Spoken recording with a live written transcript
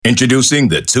Introducing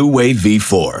the two-way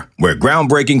V4, where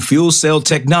groundbreaking fuel cell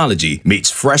technology meets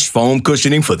fresh foam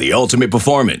cushioning for the ultimate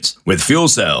performance. With fuel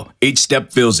cell, each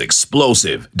step feels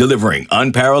explosive, delivering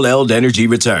unparalleled energy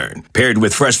return. Paired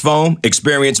with fresh foam,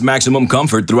 experience maximum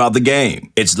comfort throughout the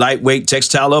game. Its lightweight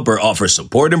textile upper offers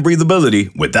support and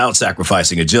breathability without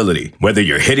sacrificing agility. Whether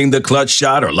you're hitting the clutch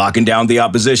shot or locking down the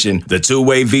opposition, the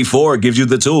two-way V4 gives you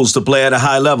the tools to play at a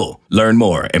high level. Learn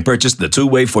more and purchase the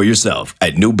two-way for yourself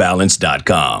at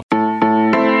newbalance.com.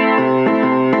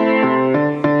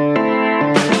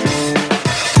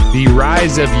 The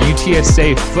rise of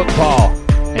UTSA football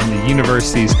and the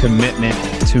university's commitment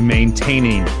to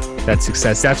maintaining that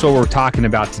success. That's what we're talking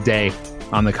about today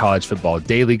on the College Football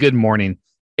Daily. Good morning.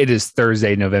 It is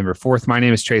Thursday, November 4th. My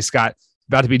name is Trey Scott,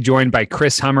 about to be joined by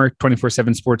Chris Hummer,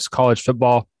 24/7 Sports college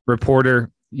football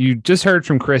reporter. You just heard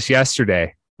from Chris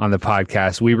yesterday on the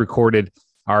podcast. We recorded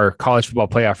our college football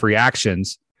playoff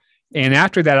reactions. And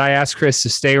after that, I asked Chris to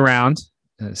stay around,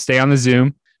 stay on the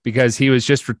Zoom, because he was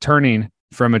just returning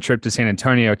from a trip to San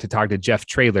Antonio to talk to Jeff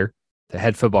Traylor, the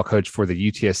head football coach for the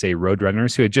UTSA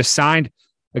Roadrunners, who had just signed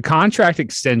a contract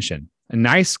extension, a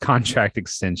nice contract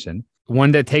extension,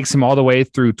 one that takes him all the way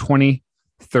through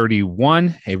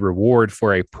 2031, a reward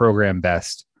for a program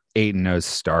best 8-0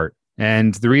 start.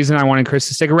 And the reason I wanted Chris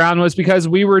to stick around was because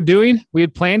we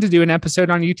had planned to do an episode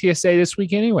on UTSA this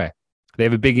week anyway. They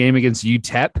have a big game against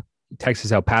UTEP,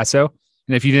 Texas El Paso.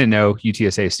 And if you didn't know,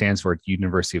 UTSA stands for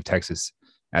University of Texas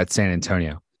at San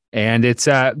Antonio. And it's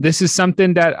this is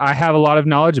something that I have a lot of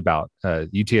knowledge about,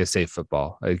 UTSA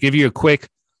football. I'll give you a quick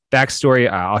backstory.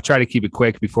 I'll try to keep it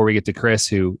quick before we get to Chris,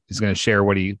 who is going to share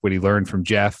what he learned from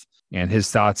Jeff and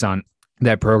his thoughts on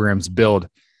that program's build.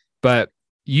 But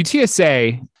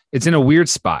UTSA, it's in a weird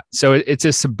spot. So it's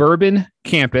a suburban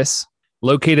campus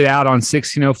located out on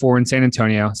 1604 in San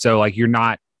Antonio. So like you're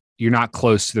not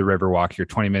close to the Riverwalk, you're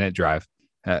 20-minute drive.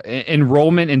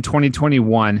 Enrollment in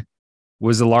 2021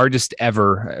 was the largest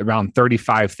ever, around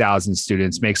 35,000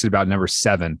 students, makes it about number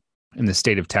 7 in the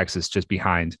state of Texas, just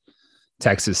behind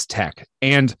Texas Tech.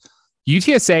 And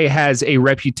UTSA has a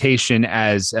reputation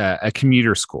as a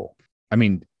commuter school. I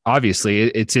mean, obviously,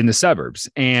 it's in the suburbs,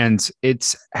 and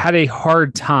it's had a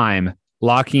hard time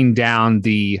locking down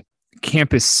the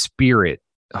campus spirit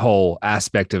whole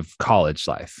aspect of college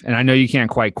life. And I know you can't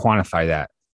quite quantify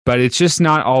that, but it's just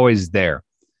not always there.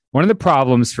 One of the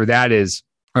problems for that is,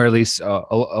 or at least a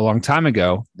long time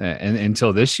ago and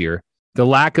until this year, the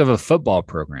lack of a football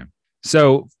program.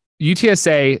 So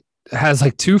UTSA has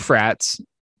like 2 frats,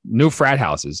 no frat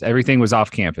houses. Everything was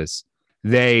off campus.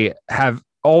 They have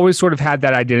always sort of had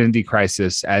that identity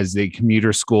crisis as the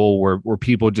commuter school where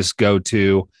people just go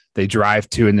to, they drive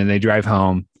to, and then they drive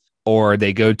home, or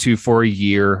they go to for a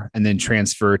year and then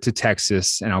transfer to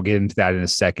Texas. And I'll get into that in a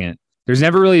second. There's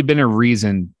never really been a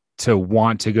reason to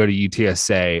want to go to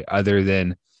UTSA other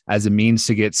than as a means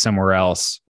to get somewhere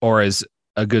else, or as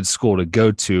a good school to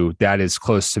go to that is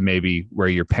close to maybe where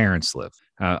your parents live.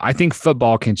 I think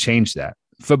football can change that.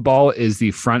 Football is the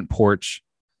front porch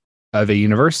of a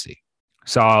university.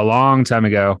 Saw a long time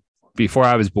ago, before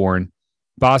I was born,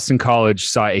 Boston College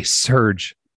saw a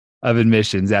surge of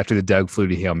admissions after the Doug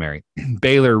Flutie Hail Mary.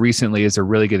 Baylor recently is a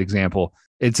really good example.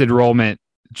 Its enrollment,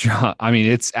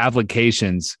 its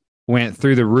applications went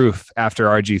through the roof after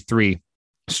RG3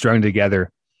 strung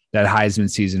together that Heisman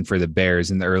season for the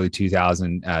Bears in the early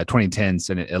 2010s.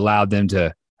 And it allowed them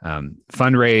to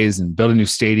fundraise and build a new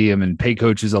stadium and pay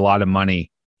coaches a lot of money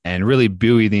and really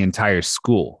buoy the entire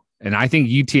school. And I think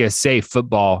UTSA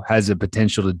football has the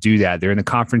potential to do that. They're in the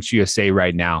Conference USA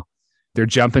right now. They're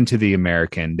jumping to the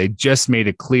American. They just made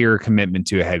a clear commitment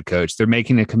to a head coach. They're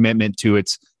making a commitment to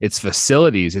its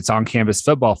facilities, its on-campus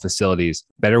football facilities,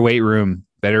 better weight room,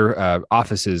 better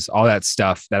offices, all that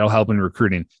stuff that'll help in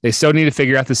recruiting. They still need to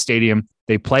figure out the stadium.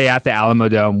 They play at the Alamo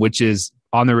Dome, which is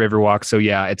on the Riverwalk. So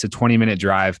yeah, it's a 20-minute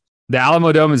drive. The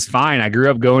Alamo Dome is fine. I grew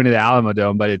up going to the Alamo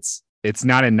Dome, but it's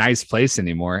not a nice place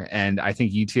anymore. And I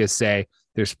think UTSA,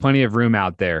 there's plenty of room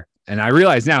out there. And I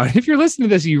realize now, if you're listening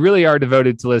to this, you really are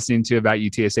devoted to listening to about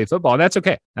UTSA football. And that's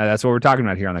okay. That's what we're talking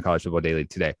about here on the College Football Daily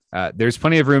today. There's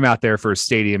plenty of room out there for a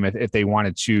stadium if they want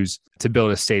to choose to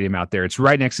build a stadium out there. It's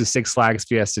right next to Six Flags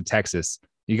Fiesta, Texas.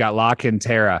 You got La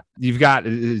Cantera. You've got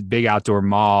a big outdoor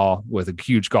mall with a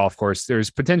huge golf course. There's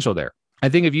potential there. I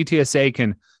think if UTSA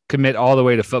can commit all the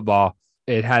way to football,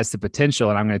 it has the potential,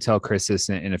 and I'm going to tell Chris this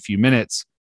in a few minutes,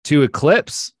 to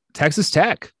eclipse Texas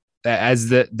Tech as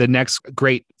the next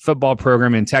great football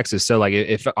program in Texas. So like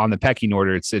if on the pecking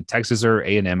order, it's Texas or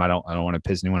A&M. I don't want to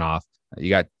piss anyone off.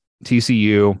 You got TCU,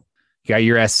 you got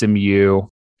your SMU, you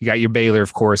got your Baylor,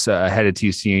 of course, ahead of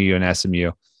TCU and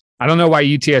SMU. I don't know why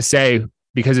UTSA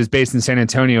because it's based in San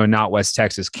Antonio and not West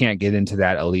Texas, can't get into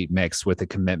that elite mix with a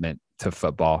commitment to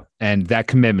football. And that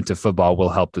commitment to football will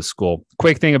help the school.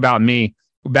 Quick thing about me,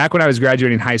 back when I was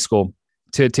graduating high school,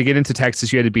 to get into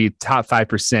Texas, you had to be top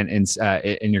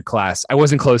 5% in your class. I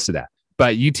wasn't close to that.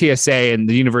 But UTSA and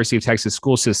the University of Texas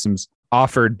school systems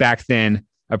offered back then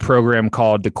a program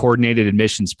called the Coordinated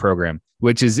Admissions Program,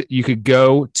 which is you could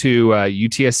go to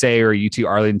UTSA or UT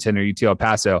Arlington or UT El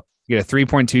Paso, you get a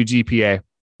 3.2 GPA,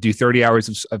 do 30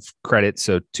 hours of credit,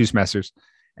 so 2 semesters,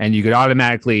 and you could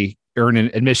automatically earn an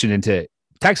admission into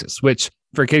Texas, which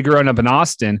for a kid growing up in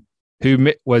Austin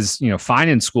who was, fine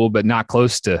in school, but not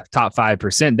close to top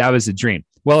 5%, that was a dream.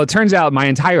 Well, it turns out my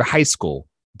entire high school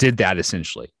did that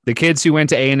essentially. The kids who went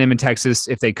to A&M in Texas,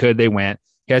 if they could, they went.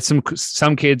 You had some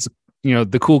kids,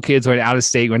 the cool kids went out of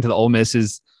state, went to the Ole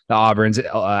Misses, the Auburns,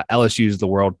 LSUs of the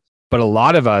world. But a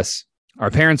lot of us,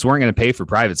 our parents weren't going to pay for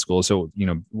private school. So,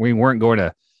 we weren't going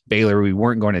to Baylor. We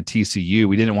weren't going to TCU.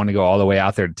 We didn't want to go all the way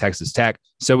out there to Texas Tech.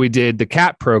 So we did the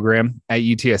CAP program at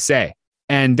UTSA.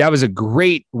 And that was a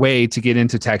great way to get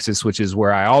into Texas, which is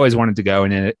where I always wanted to go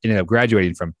and ended up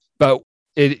graduating from. But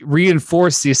it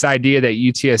reinforced this idea that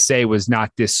UTSA was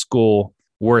not this school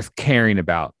worth caring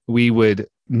about. We would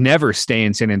never stay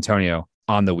in San Antonio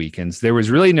on the weekends. There was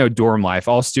really no dorm life.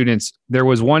 All students, there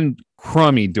was one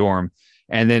crummy dorm,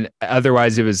 and then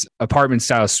otherwise it was apartment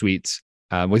style suites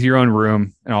with your own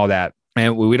room and all that.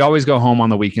 And we'd always go home on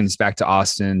the weekends back to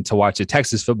Austin to watch a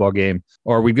Texas football game,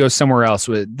 or we'd go somewhere else.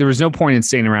 There was no point in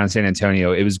staying around San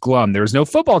Antonio. It was glum. There was no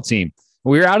football team.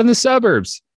 We were out in the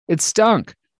suburbs. It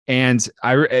stunk. And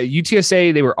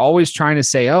UTSA, they were always trying to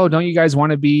say, oh, don't you guys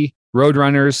want to be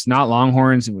Roadrunners, not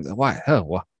Longhorns? And why?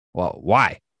 Oh, well,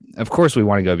 why? Of course we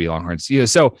want to go be Longhorns.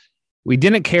 So we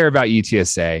didn't care about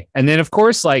UTSA. And then, of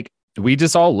course, we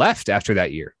just all left after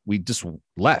that year. We just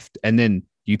left. And then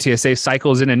UTSA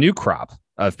cycles in a new crop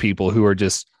of people who are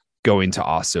just going to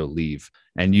also leave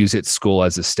and use its school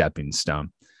as a stepping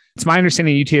stone. It's my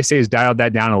understanding UTSA has dialed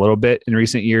that down a little bit in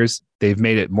recent years. They've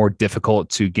made it more difficult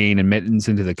to gain admittance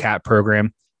into the CAP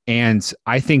program. And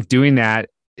I think doing that,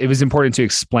 it was important to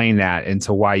explain that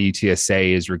into why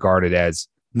UTSA is regarded as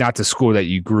not the school that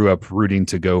you grew up rooting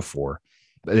to go for.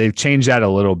 But they've changed that a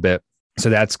little bit. So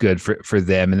that's good for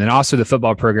them. And then also the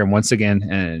football program, once again,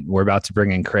 and we're about to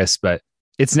bring in Chris, but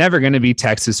it's never going to be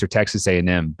Texas or Texas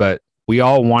A&M, but we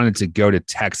all wanted to go to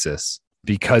Texas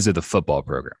because of the football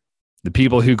program. The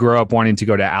people who grow up wanting to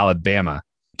go to Alabama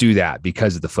do that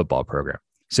because of the football program.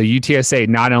 So UTSA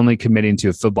not only committing to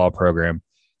a football program,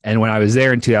 and when I was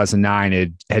there in 2009,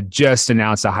 it had just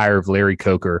announced a hire of Larry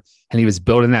Coker, and he was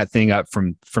building that thing up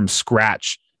from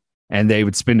scratch, and they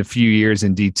would spend a few years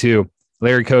in D2.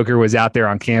 Larry Coker was out there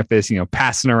on campus,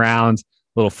 passing around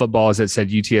little footballs that said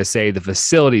UTSA. The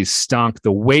facilities stunk.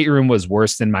 The weight room was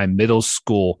worse than my middle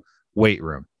school weight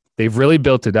room. They've really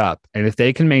built it up. And if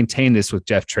they can maintain this with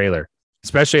Jeff Traylor,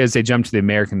 especially as they jump to the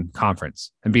American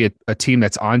Conference and be a team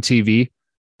that's on TV,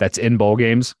 that's in bowl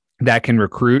games, that can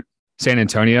recruit San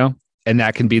Antonio, and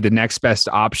that can be the next best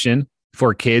option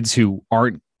for kids who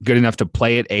aren't good enough to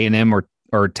play at A&M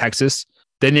or Texas,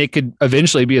 then it could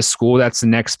eventually be a school that's the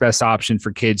next best option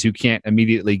for kids who can't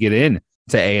immediately get in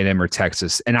to A&M or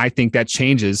Texas. And I think that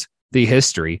changes the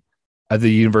history of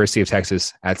the University of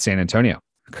Texas at San Antonio.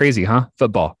 Crazy, huh?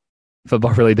 Football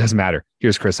really does matter.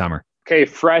 Here's Chris Hummer. Okay,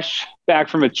 fresh back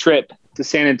from a trip to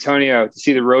San Antonio to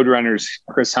see the Roadrunners.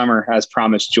 Chris Hummer, as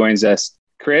promised, joins us.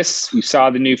 Chris, you saw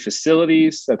the new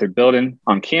facilities that they're building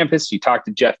on campus. You talked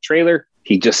to Jeff Traylor.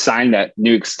 He just signed that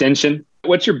new extension.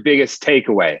 What's your biggest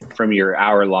takeaway from your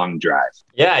hour-long drive?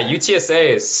 Yeah,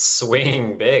 UTSA is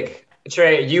swinging big.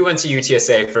 Trey, you went to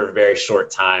UTSA for a very short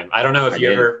time. I don't know if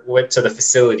you ever went to the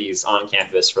facilities on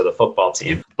campus for the football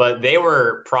team, but they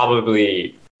were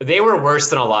worse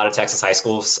than a lot of Texas high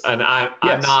schools. And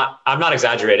I'm not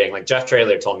exaggerating. Jeff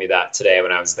Traylor told me that today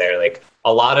when I was there.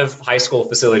 A lot of high school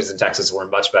facilities in Texas were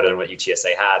much better than what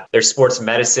UTSA had. Their sports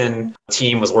medicine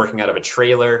team was working out of a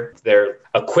trailer. Their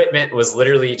equipment was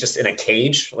literally just in a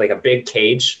cage, a big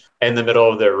cage in the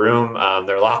middle of their room.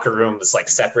 Their locker room was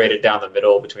separated down the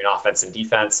middle between offense and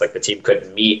defense. The team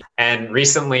couldn't meet. And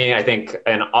recently, I think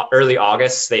in early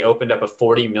August, they opened up a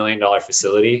 $40 million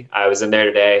facility. I was in there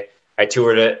today. I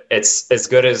toured it. It's as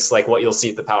good as what you'll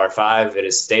see at the Power Five. It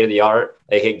is state of the art.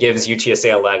 It gives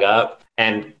UTSA a leg up.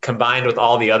 And combined with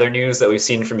all the other news that we've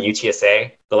seen from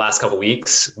UTSA the last couple of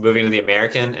weeks, moving to the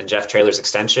American and Jeff Traylor's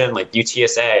extension,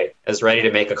 UTSA is ready to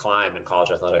make a climb in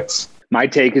college athletics. My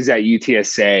take is that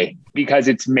UTSA, because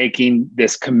it's making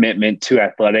this commitment to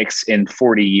athletics in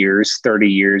 40 years, 30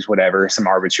 years, whatever, some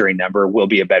arbitrary number, will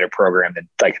be a better program than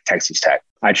Texas Tech.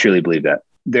 I truly believe that.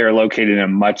 they're located in a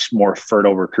much more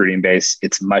fertile recruiting base.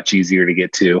 It's much easier to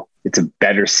get to. It's a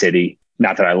better city.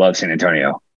 Not that I love San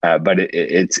Antonio, but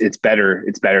it's better.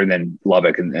 It's better than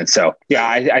Lubbock. And so, yeah,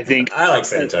 I think I like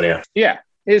San Antonio. Yeah.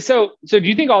 So do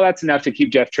you think all that's enough to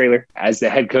keep Jeff Traylor as the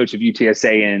head coach of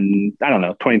UTSA in, I don't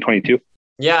know, 2022?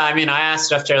 Yeah, I mean, I asked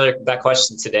Jeff Traylor that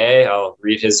question today. I'll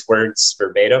read his words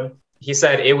verbatim. He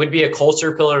said, "It would be a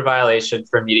culture pillar violation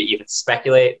for me to even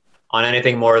speculate on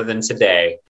anything more than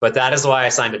today. But that is why I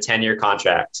signed a 10-year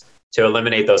contract to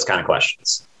eliminate those kind of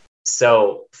questions."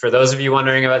 So for those of you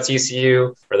wondering about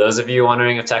TCU, for those of you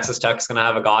wondering if Texas Tech is going to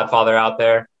have a godfather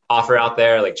offer out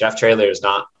there, like Jeff Traylor is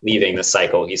not leaving this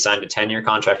cycle. He signed a 10-year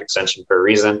contract extension for a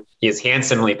reason. He is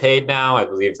handsomely paid now. I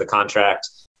believe the contract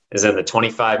is in the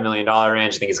 $25 million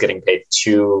range. I think he's getting paid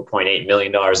 $2.8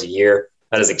 million a year.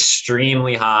 That is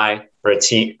extremely high for a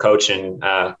team coach in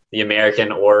the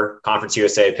American or Conference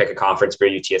USA. Pick a conference for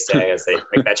UTSA as they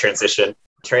make that transition.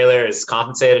 Traylor is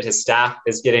compensated. His staff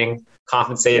is getting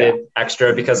compensated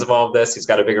extra because of all of this. He's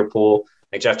got a bigger pool.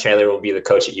 Like Jeff Traylor will be the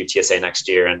coach at UTSA next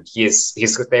year, and he's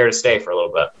there to stay for a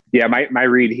little bit. Yeah, my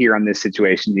read here on this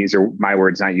situation, these are my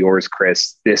words, not yours,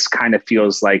 Chris. This kind of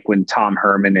feels like when Tom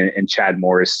Herman and Chad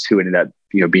Morris, who ended up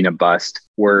being a bust,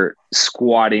 were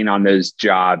squatting on those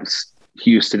jobs,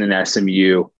 Houston and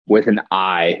SMU, with an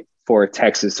eye for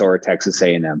Texas or Texas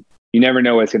A&M. You never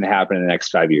know what's going to happen in the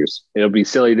next 5 years. It'll be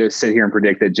silly to sit here and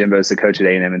predict that Jimbo's the coach at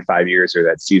A&M in 5 years, or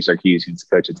that Steve Sarkisian is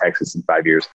the coach at Texas in 5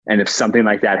 years. And if something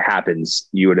like that happens,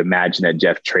 you would imagine that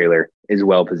Jeff Traylor is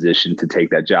well positioned to take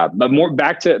that job. But more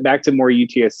back to more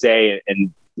UTSA,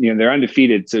 and they're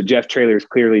undefeated. So Jeff Traylor is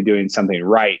clearly doing something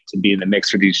right to be in the mix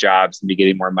for these jobs and be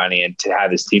getting more money and to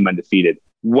have his team undefeated.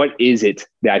 What is it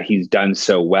that he's done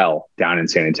so well down in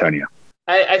San Antonio?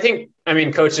 I think,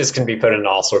 coaches can be put in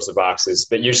all sorts of boxes,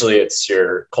 but usually it's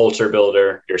your culture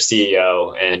builder, your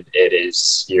CEO, and it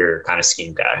is your kind of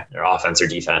scheme guy, your offense or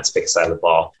defense, pick a side of the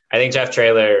ball. I think Jeff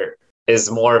Traylor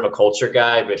is more of a culture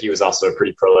guy, but he was also a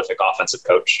pretty prolific offensive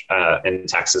coach in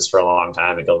Texas for a long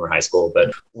time at Gilmer High School.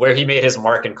 But where he made his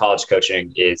mark in college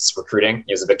coaching is recruiting.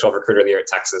 He was a Big 12 recruiter of the year at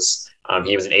Texas.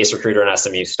 He was an ace recruiter on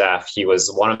SMU staff. He was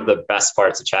one of the best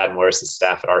parts of Chad Morris's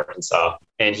staff at Arkansas.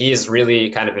 And he has really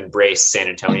kind of embraced San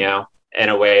Antonio in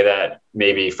a way that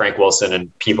maybe Frank Wilson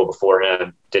and people before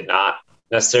him did not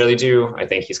necessarily do. I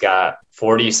think he's got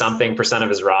 40-something% of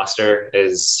his roster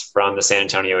is from the San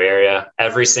Antonio area.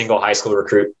 Every single high school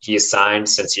recruit he's signed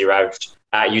since he arrived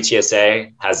at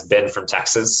UTSA has been from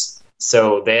Texas.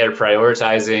 So they are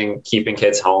prioritizing keeping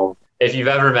kids home. If you've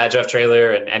ever met Jeff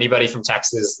Traylor, and anybody from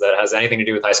Texas that has anything to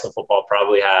do with high school football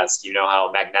probably has,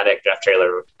 how magnetic Jeff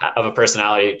Traylor of a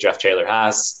personality Jeff Traylor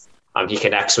has. He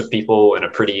connects with people in a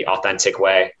pretty authentic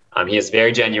way. He is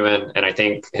very genuine, and I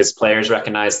think his players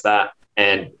recognize that.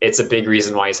 And it's a big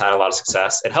reason why he's had a lot of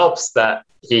success. It helps that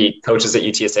he coaches at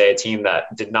UTSA, a team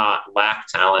that did not lack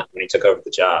talent when he took over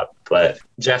the job. But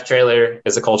Jeff Traylor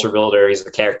is a culture builder. He's a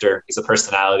character. He's a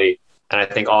personality. And I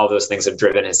think all of those things have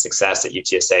driven his success at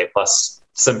UTSA. Plus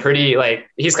some pretty,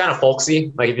 he's kind of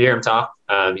folksy. If you hear him talk,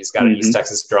 he's got an East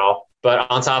Texas drawl. But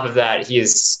on top of that, he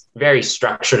is very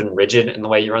structured and rigid in the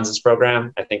way he runs his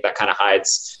program. I think that kind of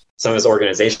hides some of his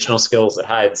organizational skills. It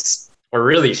hides a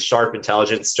really sharp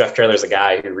intelligence. Jeff Traylor's a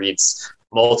guy who reads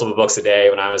multiple books a day.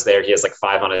 When I was there, he has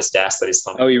 5 on his desk that he's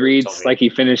thumbing. Oh, he reads he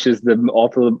finishes the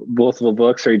multiple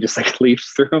books, or he just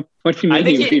leafs through them? What do you mean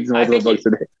he reads multiple books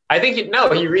a day? I think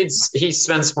he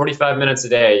spends 45 minutes a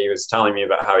day. He was telling me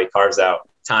about how he carves out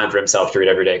time for himself to read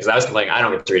every day. Because I was complaining, I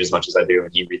don't get to read as much as I do.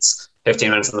 And he reads 15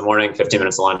 minutes in the morning, 15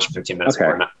 minutes at lunch, 15 minutes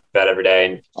before bed every day.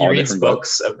 And he reads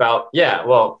books about,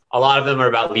 a lot of them are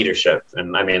about leadership.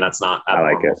 And that's not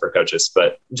abnormal for coaches.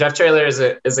 But Jeff Traylor is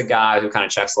a guy who kind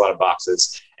of checks a lot of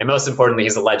boxes. And most importantly,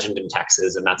 he's a legend in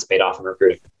Texas, and that's paid off in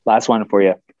recruiting. Last one for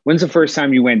you. When's the first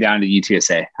time you went down to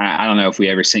UTSA? I don't know if we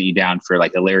ever sent you down for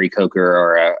a Larry Coker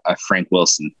or a Frank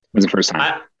Wilson. When's the first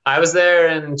time? I was there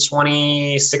in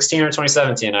 2016 or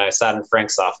 2017. I sat in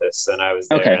Frank's office, and I was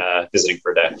there visiting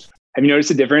for a day. Have you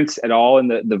noticed a difference at all in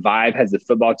the vibe? Has the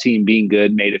football team being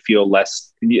good made it feel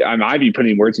less? I might be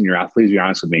putting words in your mouth. Please be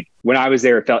honest with me. When I was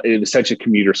there, it was such a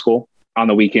commuter school. On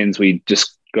the weekends, we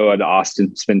just go to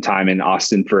Austin, spend time in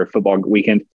Austin for a football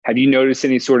weekend. Have you noticed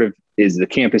any is the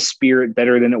campus spirit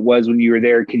better than it was when you were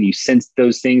there? Can you sense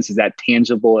those things? Is that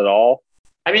tangible at all?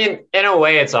 In a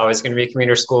way, it's always going to be a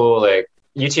commuter school.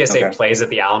 UTSA plays at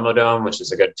the Alamo Dome, which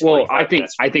is a good. Well, I think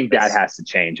that has to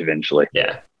change eventually.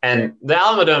 Yeah, and the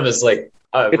Alamo Dome is a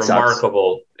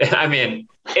remarkable. I mean,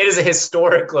 it is a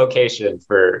historic location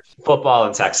for football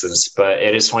in Texas, but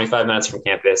it is 25 minutes from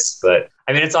campus. But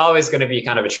I mean, it's always going to be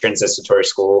kind of a transitory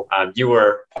school. You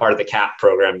were part of the CAP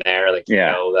program there. Like, you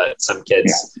know that some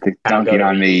kids dunking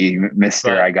on me,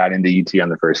 Mister. I got into UT on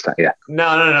the first time. Yeah.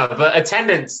 No. But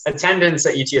attendance at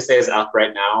UTSA is up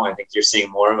right now. I think you're seeing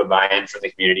more of a buy-in from the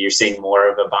community. You're seeing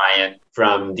more of a buy-in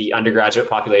from the undergraduate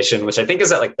population, which I think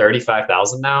is at like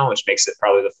 35,000 now, which makes it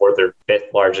probably the fourth or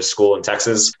fifth largest school in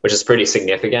Texas, which is pretty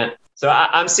significant. So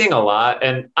I'm seeing a lot.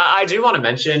 And I do want to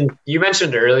mention, you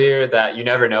mentioned earlier that you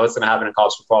never know what's going to happen in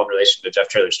college football in relation to Jeff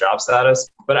Traylor's job status.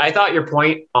 But I thought your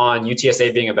point on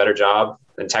UTSA being a better job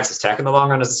than Texas Tech in the long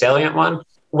run is a salient one.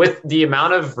 With the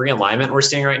amount of realignment we're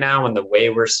seeing right now and the way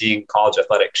we're seeing college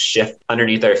athletics shift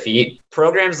underneath our feet,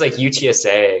 programs like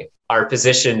UTSA are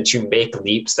positioned to make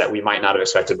leaps that we might not have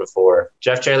expected before.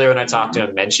 Jeff Traylor, when I talked to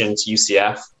him, mentioned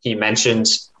UCF. He mentioned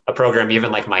a program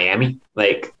even like Miami.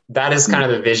 Like, that is kind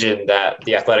of the vision that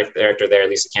the athletic director there,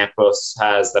 Lisa Campos,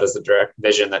 has. That is the direct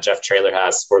vision that Jeff Traylor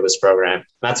has for this program.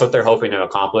 That's what they're hoping to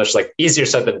accomplish. Like, easier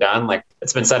said than done. Like,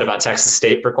 it's been said about Texas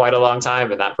State for quite a long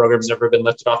time, and that program's never been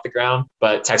lifted off the ground.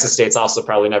 But Texas State's also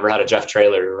probably never had a Jeff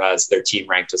Traylor who has their team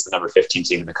ranked as the number 15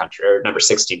 team in the country, or number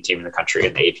 16 team in the country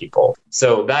in the AP poll.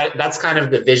 So that's kind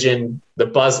of the vision, the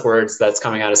buzzwords that's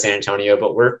coming out of San Antonio.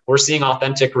 But we're seeing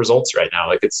authentic results right now.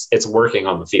 Like, it's working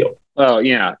on the field. Well,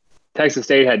 yeah. Texas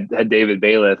State had David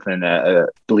Bailiff and I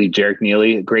believe Jarek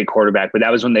Neely, a great quarterback, but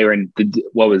that was when they were in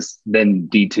what was then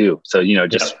D2. So,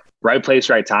 just right place,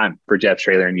 right time for Jeff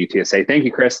Traylor and UTSA. Thank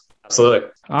you, Chris. Absolutely.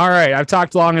 All right. I've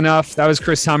talked long enough. That was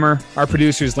Chris Hummer. Our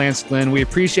producer is Lance Glenn. We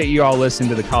appreciate you all listening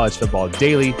to the College Football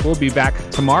Daily. We'll be back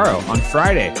tomorrow on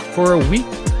Friday for a Week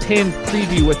 10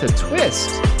 preview with a twist.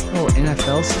 Oh,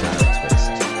 NFL style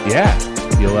twist. Yeah.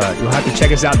 You'll have to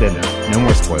check us out then, though. No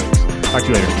more spoilers. Talk to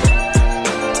you later.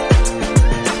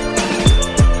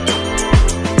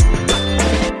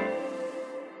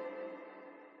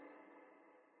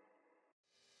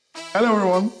 Hello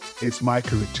everyone, it's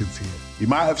Micah Richards here. You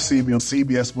might have seen me on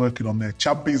CBS working on their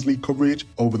Champions League coverage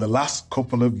over the last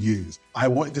couple of years. I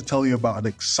wanted to tell you about an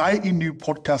exciting new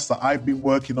podcast that I've been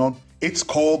working on. It's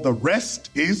called The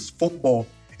Rest is Football.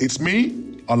 It's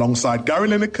me, alongside Gary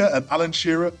Lineker and Alan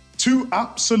Shearer, two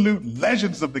absolute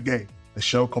legends of the game. The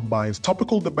show combines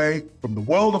topical debate from the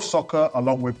world of soccer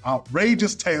along with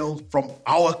outrageous tales from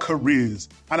our careers.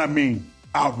 And I mean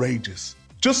outrageous.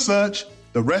 Just search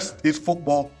The Rest is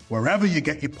Football wherever you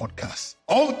get your podcasts.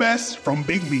 All the best from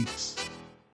Big Meats.